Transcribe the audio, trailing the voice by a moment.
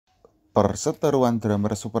Perseteruan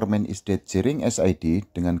drummer Superman Is Dead Jerinx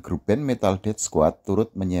SID dengan grup band metal Deadsquad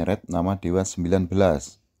turut menyeret nama Dewa 19.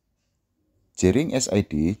 Jerinx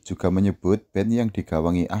SID juga menyebut band yang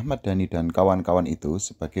digawangi Ahmad Dhani dan kawan-kawan itu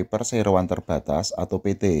sebagai perseroan terbatas atau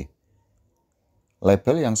PT.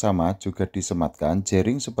 Label yang sama juga disematkan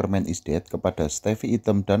Jerinx Superman Is Dead kepada Stevie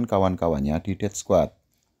Item dan kawan-kawannya di Deadsquad.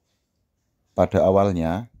 Pada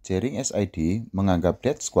awalnya, Jerinx SID menganggap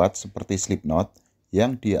Deadsquad seperti Slipknot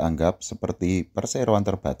yang dianggap seperti perseroan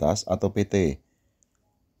terbatas atau PT.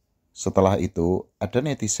 Setelah itu, ada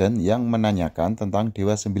netizen yang menanyakan tentang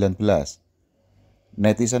Dewa 19.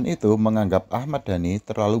 Netizen itu menganggap Ahmad Dhani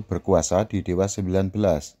terlalu berkuasa di Dewa 19.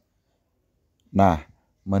 Nah,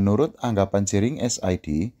 menurut anggapan Jerinx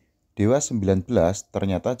SID, Dewa 19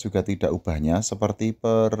 ternyata juga tidak ubahnya seperti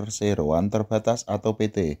perseroan terbatas atau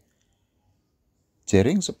PT.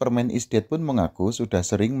 Jerinx Superman Is Dead pun mengaku sudah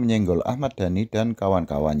sering menyenggol Ahmad Dhani dan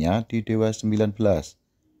kawan-kawannya di Dewa 19.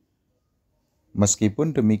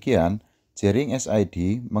 Meskipun demikian, Jerinx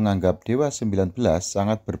SID menganggap Dewa 19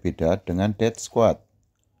 sangat berbeda dengan Deadsquad.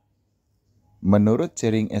 Menurut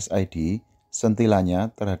Jerinx SID,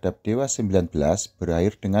 sentilanya terhadap Dewa 19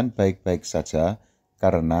 berakhir dengan baik-baik saja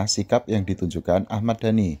karena sikap yang ditunjukkan Ahmad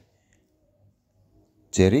Dhani.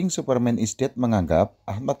 Jerinx Superman Is Dead menganggap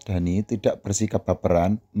Ahmad Dhani tidak bersikap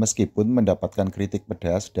baperan meskipun mendapatkan kritik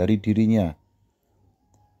pedas dari dirinya.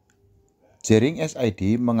 Jerinx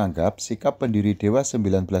SID menganggap sikap pendiri Dewa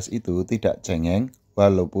 19 itu tidak cengeng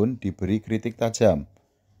walaupun diberi kritik tajam.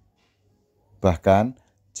 Bahkan,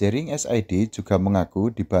 Jerinx SID juga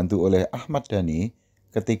mengaku dibantu oleh Ahmad Dhani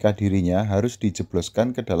ketika dirinya harus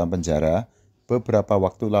dijebloskan ke dalam penjara beberapa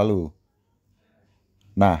waktu lalu.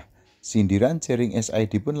 Nah, sindiran Jerinx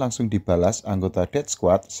SID pun langsung dibalas anggota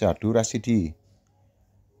Deadsquad Sadu Rasidi.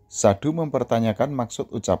 Sadu mempertanyakan maksud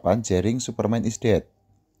ucapan Jerinx Superman Is Dead.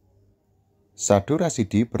 Sadu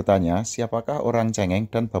Rasidi bertanya siapakah orang cengeng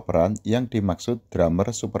dan baperan yang dimaksud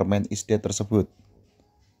drummer Superman Is Dead tersebut.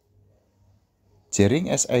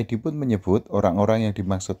 Jerinx SID pun menyebut orang-orang yang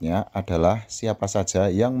dimaksudnya adalah siapa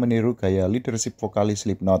saja yang meniru gaya leadership vokalis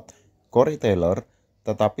Slipknot, Corey Taylor,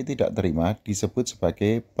 tetapi tidak terima disebut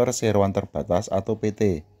sebagai perseroan terbatas atau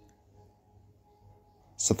PT.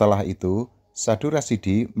 Setelah itu, Sadu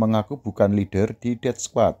Rasidi mengaku bukan leader di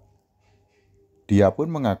Deadsquad. Dia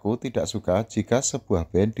pun mengaku tidak suka jika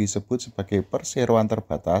sebuah band disebut sebagai perseroan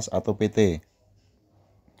terbatas atau PT.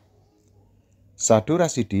 Sadu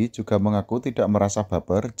Rasidi juga mengaku tidak merasa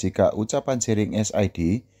baper jika ucapan Jerinx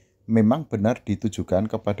SID memang benar ditujukan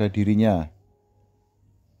kepada dirinya.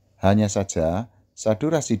 Hanya saja,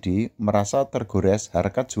 Sadu Rasidi merasa tergores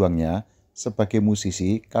harkat juangnya sebagai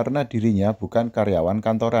musisi karena dirinya bukan karyawan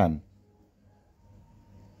kantoran.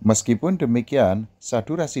 Meskipun demikian,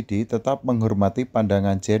 Sadu Rasidi tetap menghormati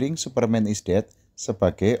pandangan Jerinx Superman Is Dead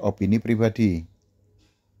sebagai opini pribadi.